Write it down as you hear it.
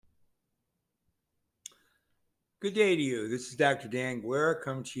Good day to you. This is Dr. Dan Guerra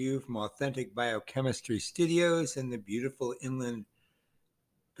coming to you from Authentic Biochemistry Studios in the beautiful inland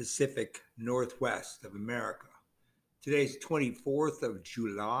Pacific Northwest of America. Today's 24th of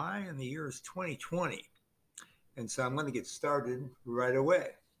July and the year is 2020. And so I'm going to get started right away.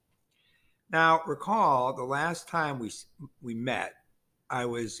 Now, recall the last time we met, I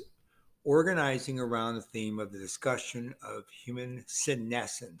was organizing around the theme of the discussion of human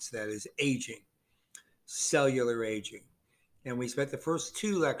senescence, that is, aging, cellular aging. And we spent the first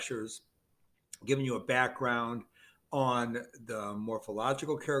two lectures giving you a background on the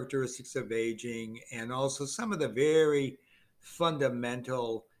morphological characteristics of aging and also some of the very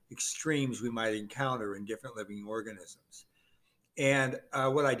fundamental extremes we might encounter in different living organisms. And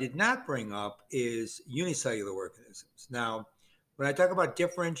what I did not bring up is unicellular organisms. Now, when I talk about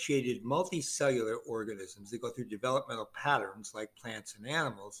differentiated multicellular organisms that go through developmental patterns like plants and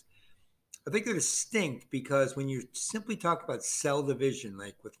animals, I think they're distinct because when you simply talk about cell division,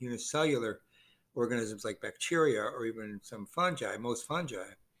 like with unicellular organisms like bacteria or even some fungi, most fungi,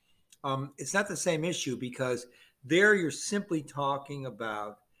 it's not the same issue because there you're simply talking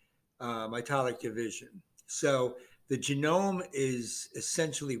about mitotic division. So the genome is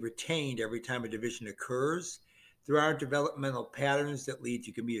essentially retained every time a division occurs. There aren't developmental patterns that lead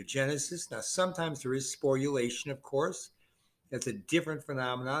to gametogenesis. Now, sometimes there is sporulation, of course. That's a different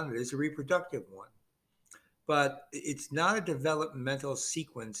phenomenon. It is a reproductive one. But it's not a developmental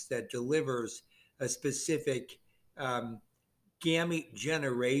sequence that delivers a specific um, gamete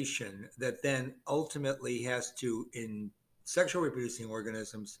generation that then ultimately has to, in sexual reproducing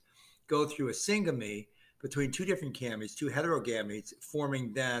organisms, go through a syngamy between two different gametes, two heterogametes,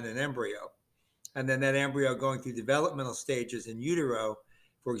 forming then an embryo. And then that embryo going through developmental stages in utero,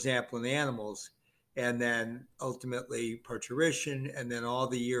 for example, in animals, and then ultimately parturition, and then all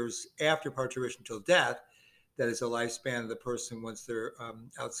the years after parturition till death, that is the lifespan of the person once they're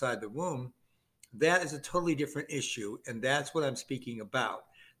outside the womb. That is a totally different issue, and that's what I'm speaking about.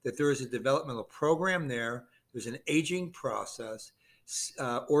 That there is a developmental program there. There's an aging process.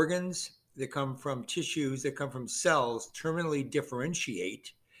 Organs that come from tissues that come from cells terminally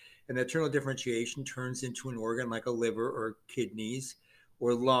differentiate, and that terminal differentiation turns into an organ like a liver or kidneys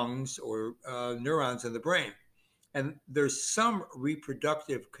or lungs or neurons in the brain. And there's some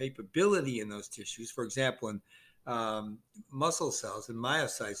reproductive capability in those tissues. For example, in muscle cells and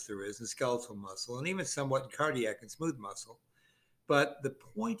myocytes, there is in skeletal muscle, and even somewhat in cardiac and smooth muscle. But the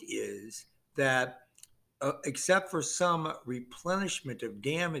point is that except for some replenishment of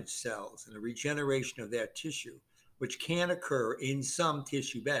damaged cells and a regeneration of that tissue, which can occur in some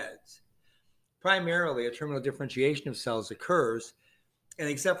tissue beds, primarily a terminal differentiation of cells occurs, and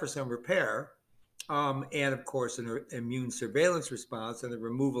except for some repair, and of course, an immune surveillance response and the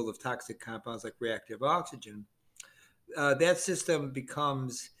removal of toxic compounds like reactive oxygen, that system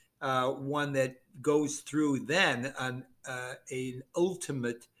becomes one that goes through then an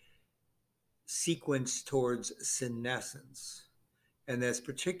ultimate sequence towards senescence. And that's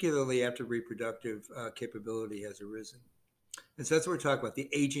particularly after reproductive capability has arisen. And so that's what we're talking about, the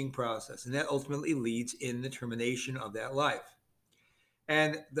aging process. And that ultimately leads in the termination of that life.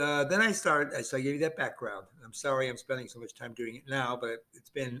 And then so I gave you that background. I'm sorry I'm spending so much time doing it now, but it's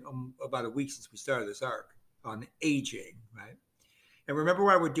been about a week since we started this arc on aging, right? And remember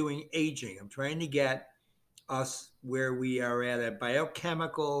why we're doing aging. I'm trying to get us where we are at a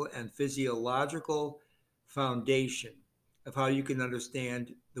biochemical and physiological foundation of how you can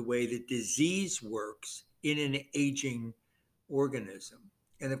understand the way that disease works in an aging organism.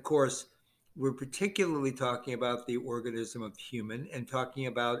 And of course, we're particularly talking about the organism of human and talking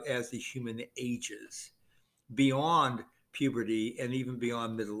about as the human ages beyond puberty and even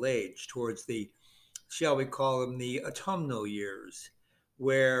beyond middle age towards the, shall we call them, the autumnal years,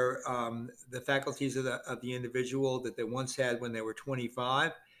 where the faculties of the individual that they once had when they were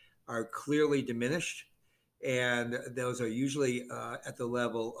 25 are clearly diminished. And those are usually at the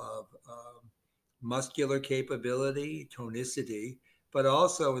level of muscular capability, tonicity, but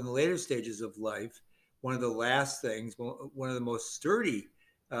also in the later stages of life, one of the last things, one of the most sturdy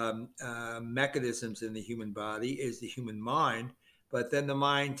mechanisms in the human body is the human mind. But then the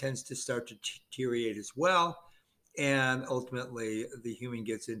mind tends to start to deteriorate as well. And ultimately, the human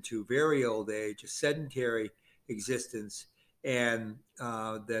gets into very old age, a sedentary existence. And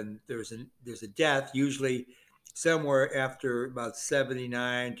then there's a death, usually somewhere after about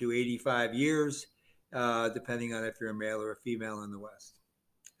 79 to 85 years, depending on if you're a male or a female in the West.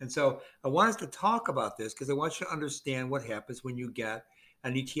 And so I want us to talk about this because I want you to understand what happens when you get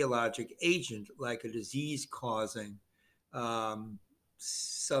an etiologic agent like a disease causing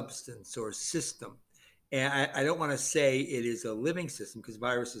substance or system And I don't want to say it is a living system because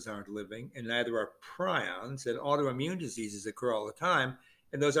viruses aren't living, and neither are prions. And autoimmune diseases occur all the time,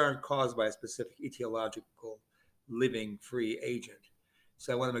 and those aren't caused by a specific etiological living free agent.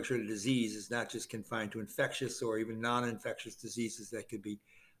 So I want to make sure the disease is not just confined to infectious or even non-infectious diseases that could be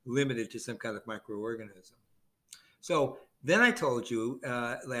limited to some kind of microorganism. So then I told you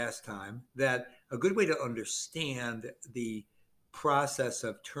last time that a good way to understand the process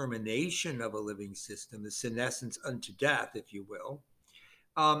of termination of a living system, the senescence unto death, if you will,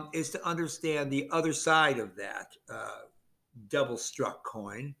 is to understand the other side of that double struck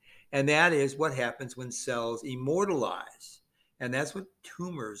coin. And that is what happens when cells immortalize. And that's what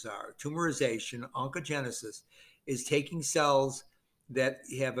tumors are. Tumorization, oncogenesis, is taking cells that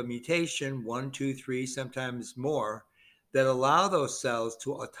have a mutation, 1, 2, 3, sometimes more, that allow those cells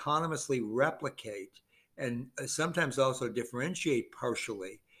to autonomously replicate and sometimes also differentiate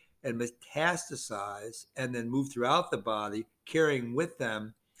partially and metastasize and then move throughout the body, carrying with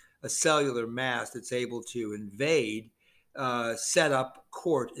them a cellular mass that's able to invade, set up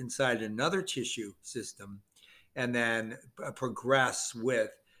court inside another tissue system, and then progress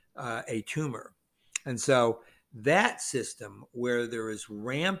with a tumor. And so that system where there is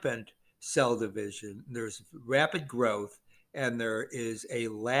rampant cell division, there's rapid growth, and there is a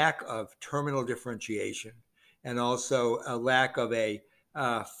lack of terminal differentiation, and also a lack of a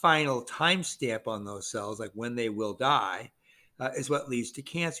final timestamp on those cells, like when they will die, is what leads to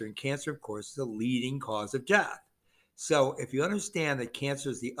cancer. And cancer, of course, is a leading cause of death. So if you understand that cancer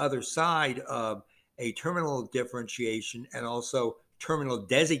is the other side of a terminal differentiation and also terminal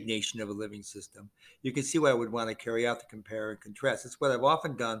designation of a living system, you can see why I would want to carry out the compare and contrast. It's what I've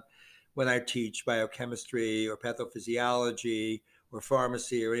often done when I teach biochemistry or pathophysiology or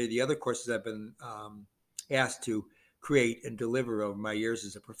pharmacy or any of the other courses I've been asked to create and deliver over my years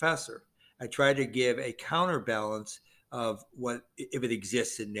as a professor. I try to give a counterbalance of what, if it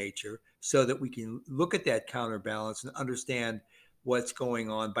exists in nature, so that we can look at that counterbalance and understand what's going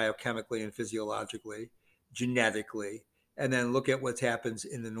on biochemically and physiologically, genetically, and then look at what happens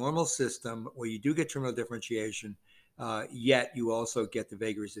in the normal system where you do get terminal differentiation, yet you also get the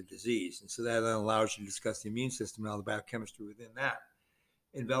vagaries of disease. And so that then allows you to discuss the immune system and all the biochemistry within that,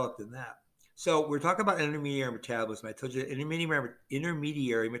 enveloped in that. So we're talking about intermediary metabolism. I told you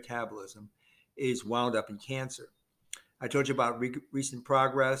intermediary metabolism is wound up in cancer. I told you about recent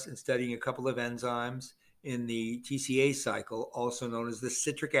progress in studying a couple of enzymes in the TCA cycle, also known as the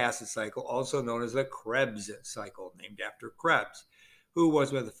citric acid cycle, also known as the Krebs cycle, named after Krebs, who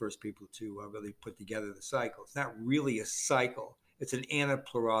was one of the first people to really put together the cycle. It's not really a cycle. It's an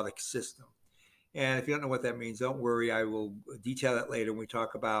anaplerotic system. And if you don't know what that means, don't worry. I will detail that later when we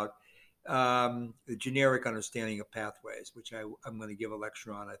talk about the generic understanding of pathways, which I'm going to give a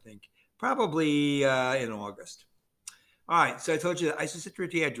lecture on, I think, probably in August. All right, so I told you that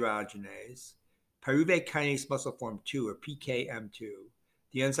isocitrate dehydrogenase, pyruvate kinase muscle form 2, or PKM2,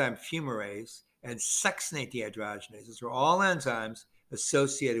 the enzyme fumarase, and succinate dehydrogenase. Those are all enzymes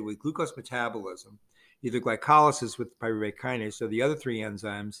associated with glucose metabolism, either glycolysis with pyruvate kinase or the other three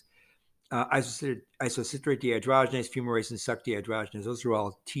enzymes, isocitrate dehydrogenase, fumarase, and suc dehydrogenase. Those are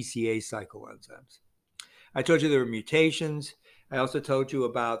all TCA cycle enzymes. I told you there were mutations. I also told you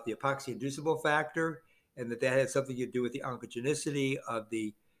about the epoxy-inducible factor, and that had something to do with the oncogenicity of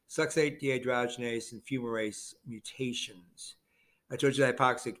the succinate dehydrogenase and fumarase mutations. I told you that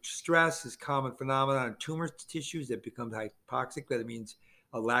hypoxic stress is a common phenomenon in tumor tissues that become hypoxic. That means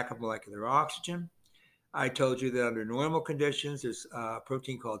a lack of molecular oxygen. I told you that under normal conditions, there's a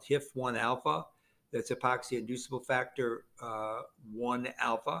protein called HIF-1 alpha that's epoxy-inducible factor 1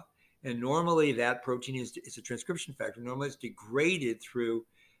 alpha. And normally that protein is a transcription factor. Normally it's degraded through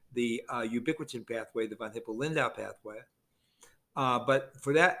the ubiquitin pathway, the von Hippel-Lindau pathway. But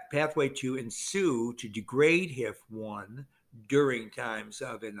for that pathway to ensue, to degrade HIF-1 during times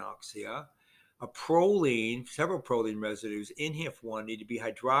of anoxia, several proline residues in HIF-1 need to be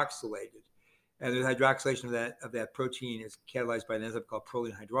hydroxylated. And the hydroxylation of that protein is catalyzed by an enzyme called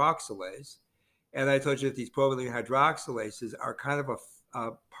proline hydroxylase. And I told you that these proline hydroxylases are kind of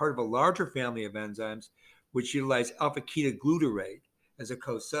a part of a larger family of enzymes which utilize alpha-ketoglutarate as a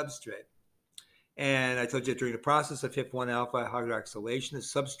co-substrate. And I told you that during the process of HIF-1 alpha hydroxylation, the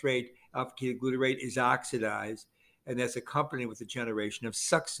substrate alpha-ketoglutarate is oxidized, and that's accompanied with the generation of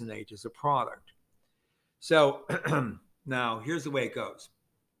succinate as a product. So now here's the way it goes.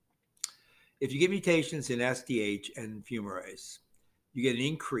 If you get mutations in SDH and fumarase, you get an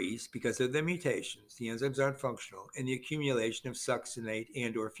increase because of the mutations. The enzymes aren't functional, in the accumulation of succinate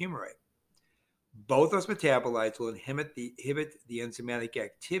and or fumarate. Both those metabolites will inhibit the enzymatic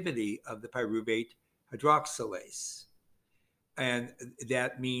activity of the pyruvate hydroxylase. And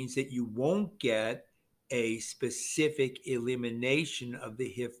that means that you won't get a specific elimination of the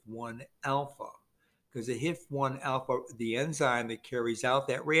HIF-1 alpha, because the HIF-1 alpha, the enzyme that carries out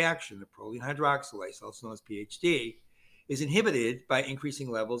that reaction, the proline hydroxylase, also known as PHD, is inhibited by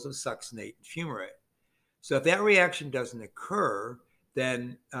increasing levels of succinate and fumarate. So if that reaction doesn't occur,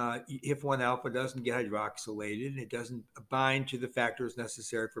 then HIF-1 alpha doesn't get hydroxylated, and it doesn't bind to the factors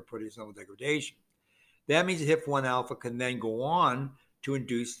necessary for proteasomal degradation. That means that HIF-1 alpha can then go on to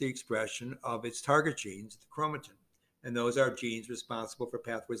induce the expression of its target genes, the chromatin. And those are genes responsible for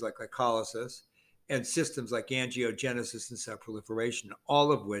pathways like glycolysis and systems like angiogenesis and cell proliferation,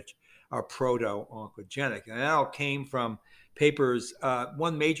 all of which are proto-oncogenic. And that all came from papers.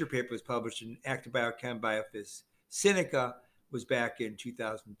 One major paper was published in Active Biochem Biophys Sinica, was back in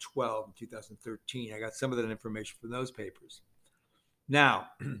 2012 and 2013. I got some of that information from those papers. Now,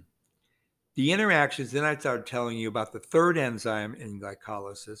 the interactions, then I started telling you about the third enzyme in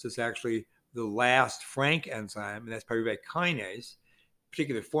glycolysis. It's actually the last Frank enzyme, and that's pyruvate kinase,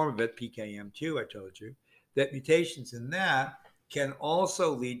 particular form of it, PKM2, I told you, that mutations in that can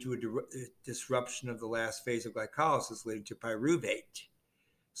also lead to a disruption of the last phase of glycolysis, leading to pyruvate.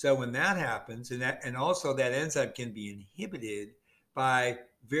 So when that happens, and also that enzyme can be inhibited by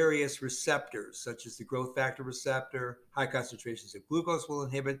various receptors, such as the growth factor receptor. High concentrations of glucose will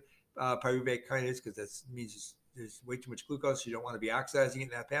inhibit pyruvate kinase, because that means there's way too much glucose. You don't want to be oxidizing it in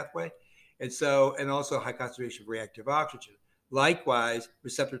that pathway. And also high concentration of reactive oxygen. Likewise,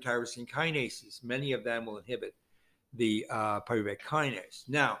 receptor tyrosine kinases, many of them will inhibit the pyruvate kinase.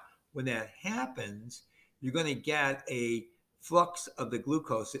 Now, when that happens, you're going to get a flux of the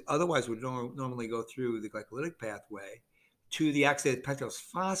glucose that otherwise would normally go through the glycolytic pathway to the oxidative pentose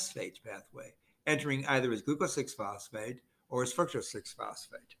phosphate pathway, entering either as glucose 6-phosphate or as fructose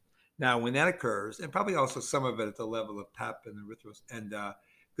 6-phosphate. Now, when that occurs, and probably also some of it at the level of PEP and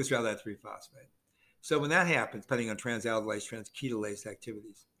glyceraldehyde 3-phosphate. So when that happens, depending on transaldehyde, transketolase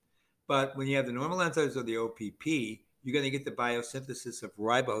activities. But when you have the normal enzymes of the OPP, you're going to get the biosynthesis of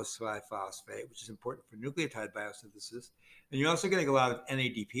ribose 5-phosphate, which is important for nucleotide biosynthesis. And you're also getting a lot of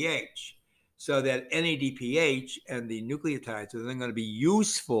NADPH. So that NADPH and the nucleotides are then going to be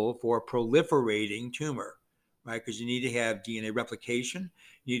useful for proliferating tumor, right? Because you need to have DNA replication.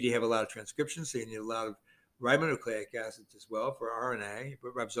 You need to have a lot of transcription, so you need a lot of ribonucleic acids as well for RNA,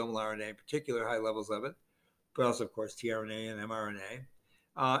 but ribosomal RNA in particular, high levels of it, but also, of course, tRNA and mRNA.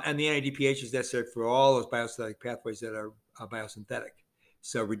 And the NADPH is necessary for all those biosynthetic pathways that are biosynthetic.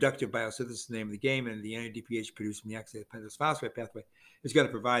 So reductive biosynthesis is the name of the game, and the NADPH produced from the oxidative pentose phosphate pathway is going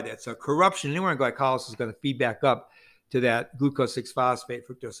to provide that. So corruption anywhere in glycolysis is going to feed back up to that glucose 6-phosphate,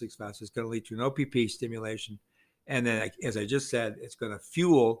 fructose 6-phosphate. It's going to lead to an OPP stimulation. And then, as I just said, it's going to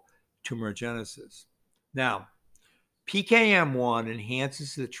fuel tumorigenesis. Now, PKM1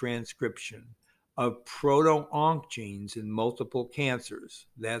 enhances the transcription of proto-onc genes in multiple cancers.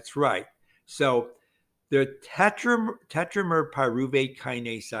 That's right. So the tetramer pyruvate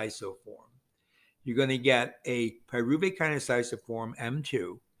kinase isoform, you're going to get a pyruvate kinase isoform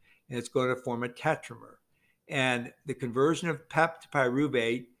M2, and it's going to form a tetramer. And the conversion of PEP to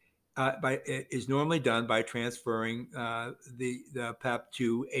pyruvate is normally done by transferring the PEP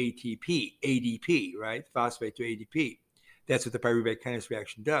to ADP, right? Phosphate to ADP. That's what the pyruvate kinase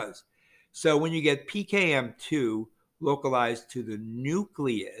reaction does. So when you get PKM2 localized to the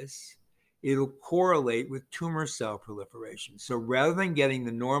nucleus, it'll correlate with tumor cell proliferation. So rather than getting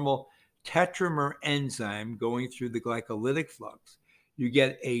the normal tetramer enzyme going through the glycolytic flux, you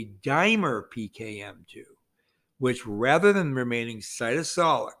get a dimer PKM2, which rather than remaining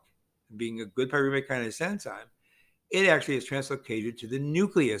cytosolic, being a good pyruvate kinase enzyme, it actually is translocated to the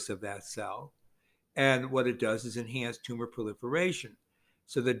nucleus of that cell. And what it does is enhance tumor proliferation.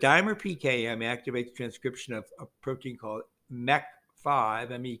 So the dimer PKM activates transcription of a protein called MEK5,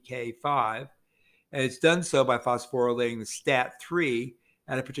 MEK5, and it's done so by phosphorylating the STAT3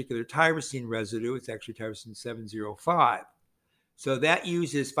 at a particular tyrosine residue. It's actually tyrosine 705. So that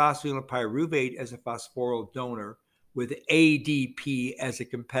uses phospholipyruvate as a phosphoryl donor with ADP as a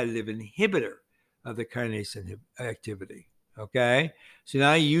competitive inhibitor of the kinase activity, okay? So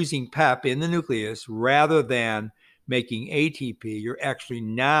now you're using PEP in the nucleus rather than making ATP. You're actually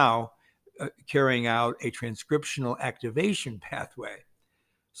now carrying out a transcriptional activation pathway.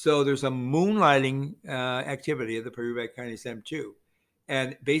 So there's a moonlighting activity of the pyruvate kinase M2.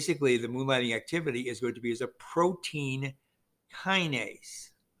 And basically the moonlighting activity is going to be as a protein kinase,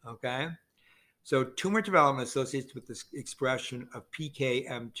 okay? So tumor development associates with this expression of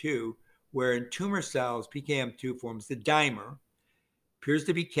PKM2, where in tumor cells, PKM2 forms the dimer, appears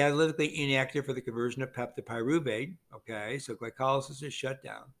to be catalytically inactive for the conversion of PEP to pyruvate. Okay, so glycolysis is shut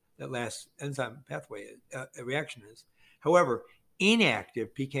down. That last enzyme pathway reaction is. However,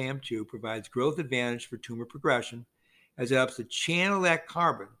 inactive PKM2 provides growth advantage for tumor progression as it helps to channel that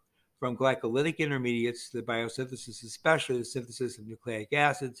carbon from glycolytic intermediates to the biosynthesis, especially the synthesis of nucleic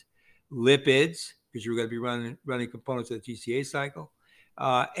acids, lipids, because you're going to be running components of the TCA cycle,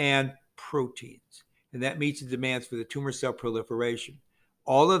 and proteins. And that meets the demands for the tumor cell proliferation.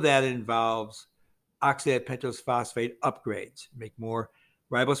 All of that involves oxidative pentose phosphate upgrades. Make more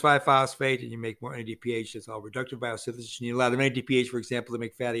ribose 5-phosphate and you make more NADPH. That's all reductive biosynthesis. You need a lot of NADPH, for example, to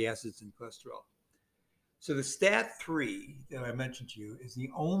make fatty acids and cholesterol. So the STAT3 that I mentioned to you is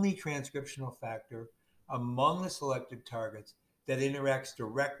the only transcriptional factor among the selected targets that interacts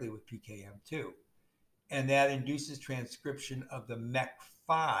directly with PKM2. And that induces transcription of the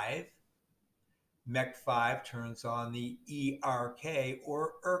MEK5. MEK5 turns on the ERK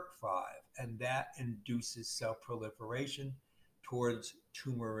or ERK5, and that induces cell proliferation towards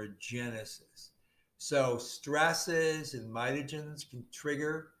tumorigenesis. So stresses and mitogens can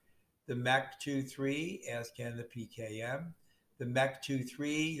trigger the MEK2/3, as can the PKM. The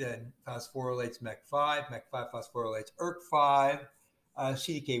MEK2/3 then phosphorylates MEK5. MEK5 phosphorylates ERK5.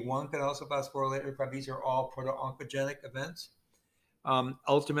 CDK1 can also phosphorylate ERK5. These are all proto-oncogenic events.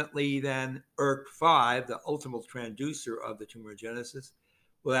 Ultimately, then ERK5, the ultimate transducer of the tumorigenesis,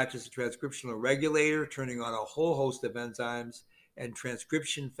 will act as a transcriptional regulator, turning on a whole host of enzymes and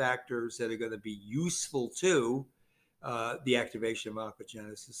transcription factors that are going to be useful to the activation of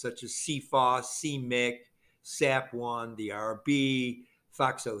oncogenesis, such as CFOS, CMYC, SAP1, DRB,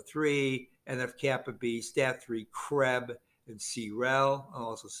 FOXO3, NF-kappa B, STAT3, CREB, and CREL, and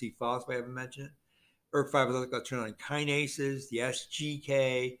also CFOS, if I haven't mentioned it. ERK5 is going to turn on kinases, the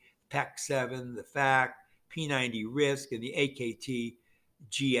SGK, PAC7, the FAC, P90 RISC, and the AKT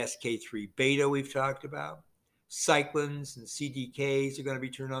GSK3 beta we've talked about. Cyclins and CDKs are going to be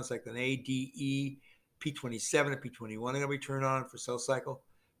turned on, cyclin A, D, E, P27 and P21 are going to be turned on for cell cycle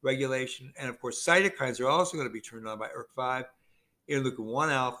regulation. And of course, cytokines are also going to be turned on by ERK5,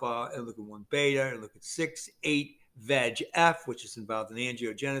 interleukin-1 alpha, interleukin-1 beta, interleukin-6, 8, VEGF, which is involved in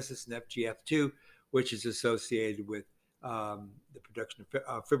angiogenesis, and FGF2, which is associated with the production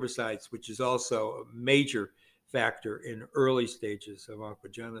of fibrocytes, which is also a major factor in early stages of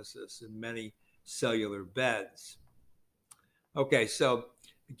oncogenesis in many cellular beds. Okay, so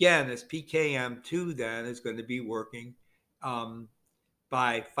again, this PKM2 then is going to be working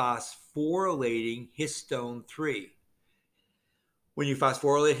by phosphorylating histone 3. When you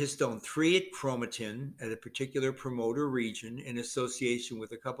phosphorylate histone 3 at chromatin at a particular promoter region in association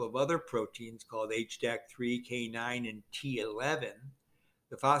with a couple of other proteins called HDAC3, K9, and T11,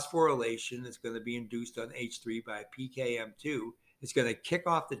 the phosphorylation is going to be induced on H3 by PKM2. It's going to kick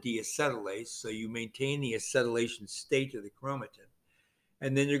off the deacetylase, so you maintain the acetylation state of the chromatin.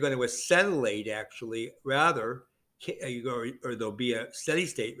 And then you're going to acetylate, actually, rather, or there'll be a steady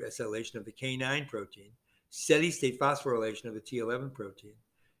state acetylation of the K9 protein, steady state phosphorylation of the T11 protein.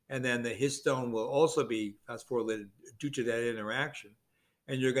 And then the histone will also be phosphorylated due to that interaction.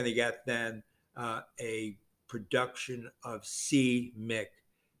 And you're going to get then a production of c-MYC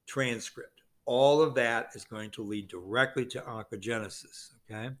transcript. All of that is going to lead directly to oncogenesis,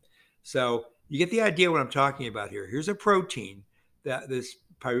 okay? So you get the idea what I'm talking about here. Here's a protein, that this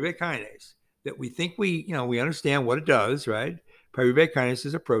pyruvate kinase, that we think we understand what it does, right? Pyruvate kinase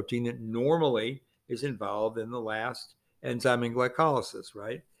is a protein that normally is involved in the last enzyme in glycolysis,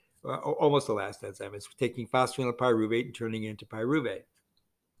 right? Almost the last enzyme. It's taking phospholipyruvate and turning it into pyruvate.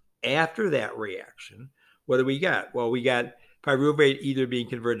 After that reaction, what do we get? Well, we got pyruvate either being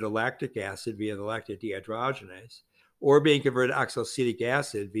converted to lactic acid via the lactate dehydrogenase, or being converted to oxaloacetic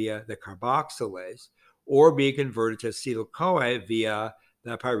acid via the carboxylase, or being converted to acetyl-CoA via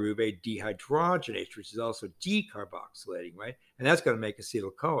the pyruvate dehydrogenase, which is also decarboxylating, right? And that's going to make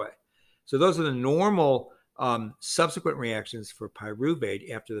acetyl-CoA. So those are the normal subsequent reactions for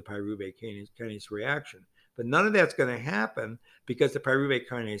pyruvate after the pyruvate kinase reaction. But none of that's going to happen because the pyruvate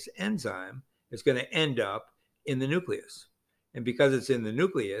kinase enzyme is going to end up in the nucleus. And because it's in the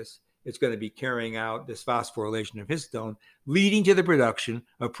nucleus, it's going to be carrying out this phosphorylation of histone, leading to the production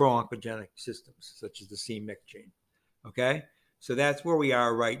of pro-oncogenic systems, such as the c-MYC gene. Okay? So that's where we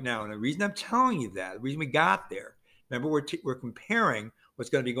are right now. And the reason I'm telling you that, the reason we got there, remember we're comparing what's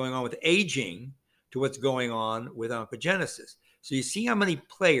going to be going on with aging to what's going on with oncogenesis. So you see how many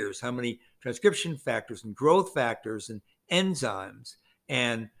players, how many transcription factors and growth factors and enzymes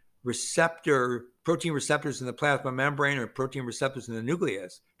and protein receptors in the plasma membrane or protein receptors in the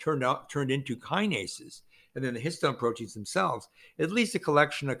nucleus turned into kinases and then the histone proteins themselves, at least a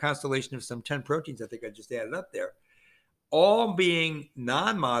constellation of some 10 proteins, I think I just added up there, all being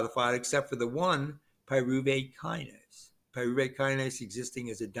non-modified except for the one pyruvate kinase. Pyruvate kinase existing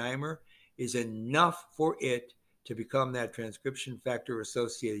as a dimer is enough for it to become that transcription factor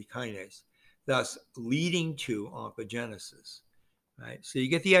associated kinase, thus leading to oncogenesis. Right? So you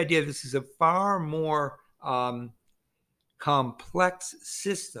get the idea this is a far more complex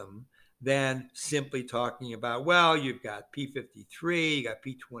system than simply talking about, well, you've got P53, you got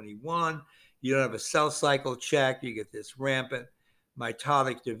P21, you don't have a cell cycle check, you get this rampant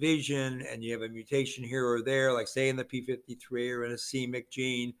mitotic division, and you have a mutation here or there, like say in the P53 or in a c-Myc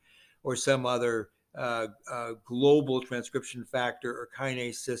gene or some other global transcription factor or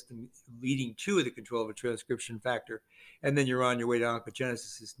kinase system leading to the control of a transcription factor, and then you're on your way to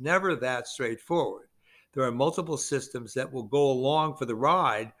oncogenesis. It's never that straightforward. There are multiple systems that will go along for the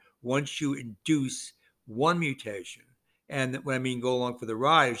ride once you induce one mutation. And what I mean go along for the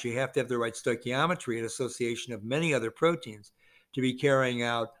ride is you have to have the right stoichiometry and association of many other proteins to be carrying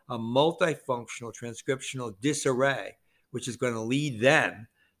out a multifunctional transcriptional disarray, which is going to lead then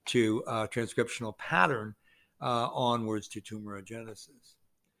to a transcriptional pattern onwards to tumorigenesis.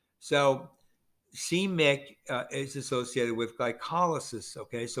 So c-Myc is associated with glycolysis,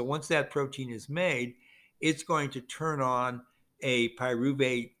 okay? So once that protein is made, it's going to turn on a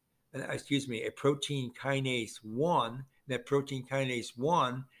protein kinase 1. That protein kinase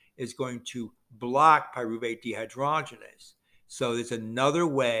 1 is going to block pyruvate dehydrogenase. So there's another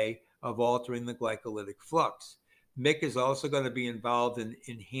way of altering the glycolytic flux. MYC is also going to be involved in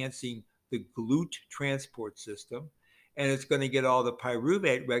enhancing the GLUT transport system, and it's going to get all the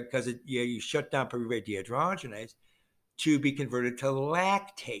pyruvate, because you shut down pyruvate dehydrogenase to be converted to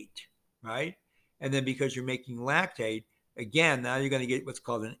lactate, right? And then because you're making lactate, again, now you're going to get what's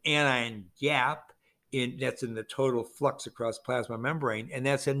called an anion gap that's in the total flux across plasma membrane, and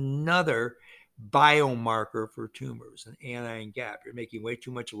that's another biomarker for tumors, an anion gap. You're making way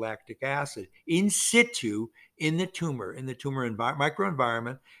too much lactic acid in situ in the tumor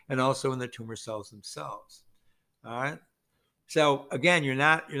microenvironment, and also in the tumor cells themselves. All right. So again, you're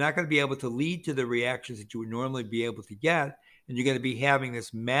not going to be able to lead to the reactions that you would normally be able to get, and you're going to be having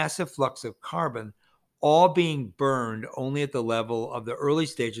this massive flux of carbon all being burned only at the level of the early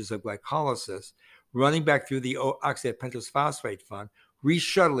stages of glycolysis, running back through the oxidative pentose phosphate fund,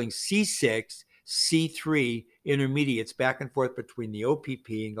 reshuttling C6, C3 intermediates back and forth between the OPP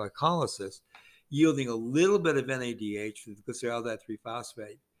and glycolysis, yielding a little bit of NADH through the glyceraldehyd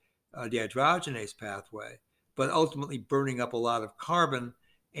 3-phosphate dehydrogenase pathway, but ultimately burning up a lot of carbon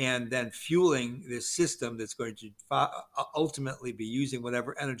and then fueling this system that's going to ultimately be using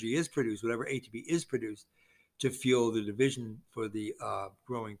whatever energy is produced, whatever ATP is produced, to fuel the division for the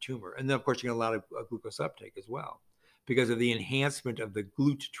growing tumor. And then, of course, you get a lot of glucose uptake as well because of the enhancement of the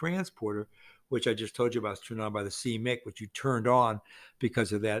GLUT transporter, which I just told you about is turned on by the c-Myc, which you turned on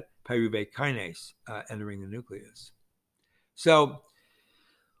because of that pyruvate kinase entering the nucleus. So,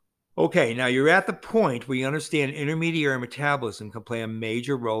 okay, now you're at the point where you understand intermediary metabolism can play a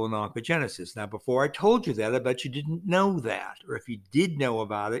major role in oncogenesis. Now, before I told you that, I bet you didn't know that. Or if you did know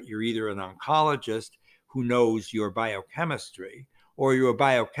about it, you're either an oncologist who knows your biochemistry, or you're a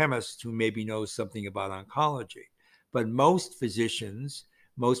biochemist who maybe knows something about oncology. But most physicians,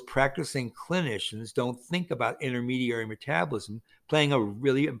 most practicing clinicians don't think about intermediary metabolism playing a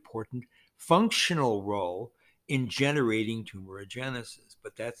really important functional role in generating tumorigenesis,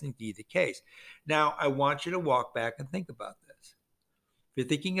 but that's indeed the case. Now, I want you to walk back and think about this. If you're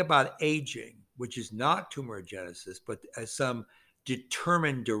thinking about aging, which is not tumorigenesis, but as some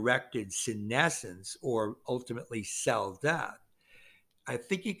determined directed senescence or ultimately cell death, I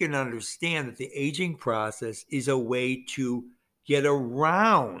think you can understand that the aging process is a way to get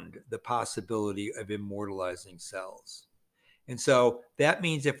around the possibility of immortalizing cells. And so that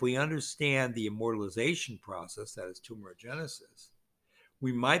means if we understand the immortalization process, that is tumorigenesis,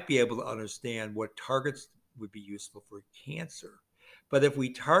 we might be able to understand what targets would be useful for cancer. But if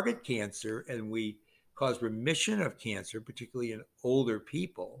we target cancer and we cause remission of cancer, particularly in older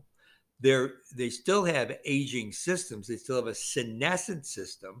people, they still have aging systems. They still have a senescent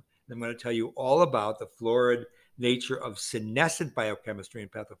system. And I'm going to tell you all about the florid nature of senescent biochemistry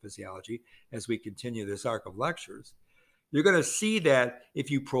and pathophysiology as we continue this arc of lectures. You're going to see that if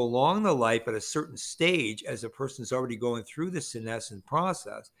you prolong the life at a certain stage, as a person's already going through the senescent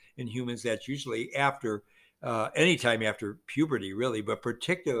process, in humans, that's usually after, anytime after puberty, really, but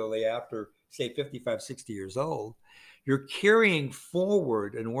particularly after, say, 55, 60 years old, you're carrying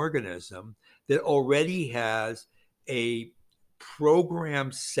forward an organism that already has a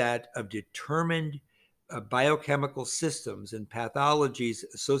programmed set of determined biochemical systems and pathologies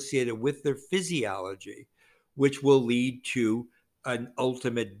associated with their physiology, which will lead to an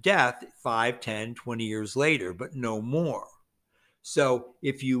ultimate death 5, 10, 20 years later, but no more. So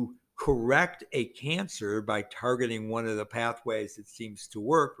if you correct a cancer by targeting one of the pathways that seems to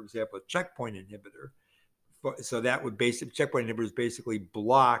work, for example, a checkpoint inhibitor, so that would checkpoint inhibitors basically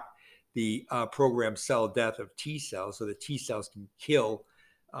block the programmed cell death of T cells, so the T cells can kill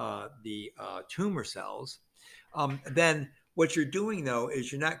the tumor cells. Then what you're doing, though,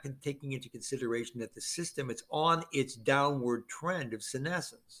 is you're not taking into consideration that the system is on its downward trend of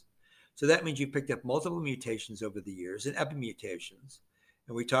senescence. So that means you've picked up multiple mutations over the years and epimutations.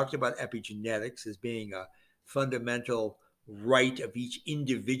 And we talked about epigenetics as being a fundamental right of each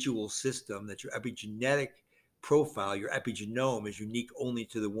individual system, that your epigenetic profile, your epigenome, is unique only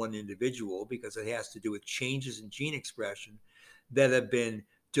to the one individual because it has to do with changes in gene expression that have been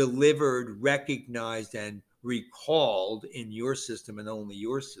delivered, recognized, and recalled in your system and only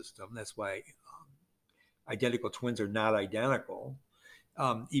your system. That's why identical twins are not identical,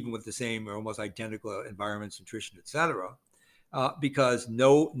 even with the same or almost identical environments, nutrition, etc. Because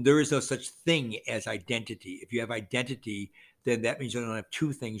there is no such thing as identity. If you have identity, then that means you don't have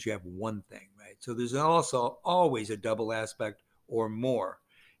two things, you have one thing, right? So there's also always a double aspect or more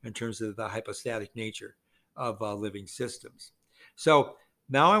in terms of the hypostatic nature of living systems. So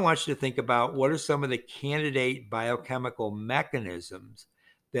now I want you to think about what are some of the candidate biochemical mechanisms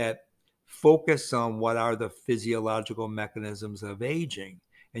that focus on what are the physiological mechanisms of aging.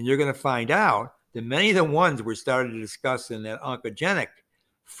 And you're going to find out that many of the ones we started to discuss in that oncogenic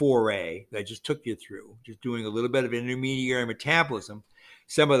foray that I just took you through, just doing a little bit of intermediary metabolism,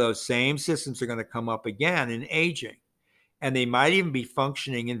 some of those same systems are going to come up again in aging. And they might even be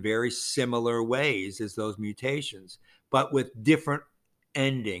functioning in very similar ways as those mutations, but with different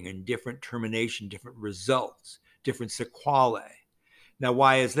ending and different termination, different results, different sequelae. Now,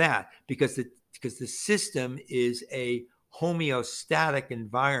 why is that? Because the system is a homeostatic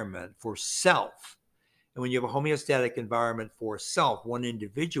environment for self. And when you have a homeostatic environment for self, one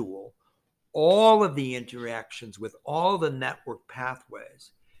individual, all of the interactions with all the network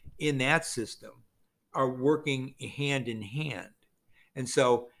pathways in that system are working hand in hand. And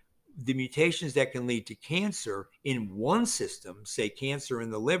so the mutations that can lead to cancer in one system, say cancer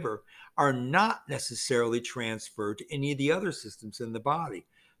in the liver, are not necessarily transferred to any of the other systems in the body.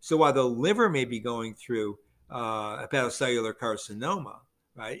 So while the liver may be going through hepatocellular carcinoma,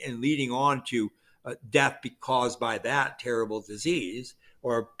 right, and leading on to death caused by that terrible disease,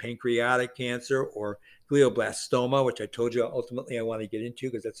 or pancreatic cancer, or glioblastoma, which I told you ultimately I want to get into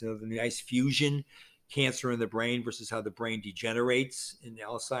because that's another nice fusion, cancer in the brain versus how the brain degenerates in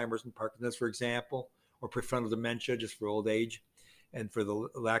Alzheimer's and Parkinson's, for example, or prefrontal dementia just for old age and for the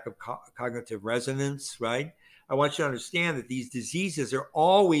lack of cognitive resonance, right? I want you to understand that these diseases are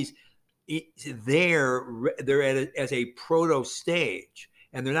always there. They're as a proto stage,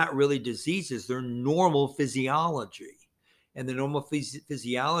 and they're not really diseases. They're normal physiology. And the normal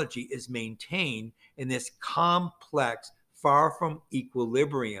physiology is maintained in this complex, far from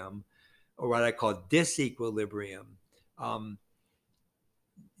equilibrium, or what I call disequilibrium,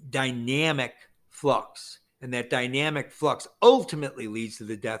 dynamic flux. And that dynamic flux ultimately leads to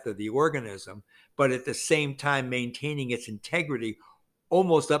the death of the organism, but at the same time maintaining its integrity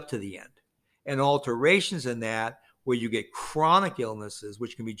almost up to the end. And alterations in that, where you get chronic illnesses,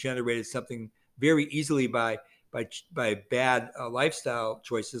 which can be generated something very easily by bad lifestyle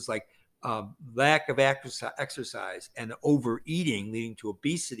choices like lack of exercise and overeating, leading to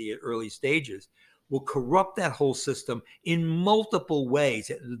obesity at early stages, will corrupt that whole system in multiple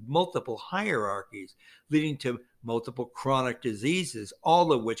ways, multiple hierarchies, leading to multiple chronic diseases,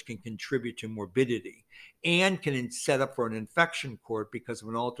 all of which can contribute to morbidity and can set up for an infection course because of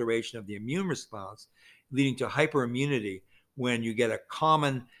an alteration of the immune response, leading to hyperimmunity. When you get a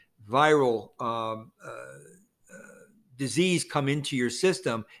common viral disease come into your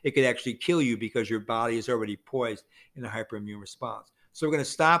system, it could actually kill you because your body is already poised in a hyperimmune response. So we're going to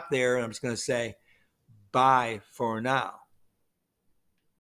stop there, and I'm just going to say bye for now.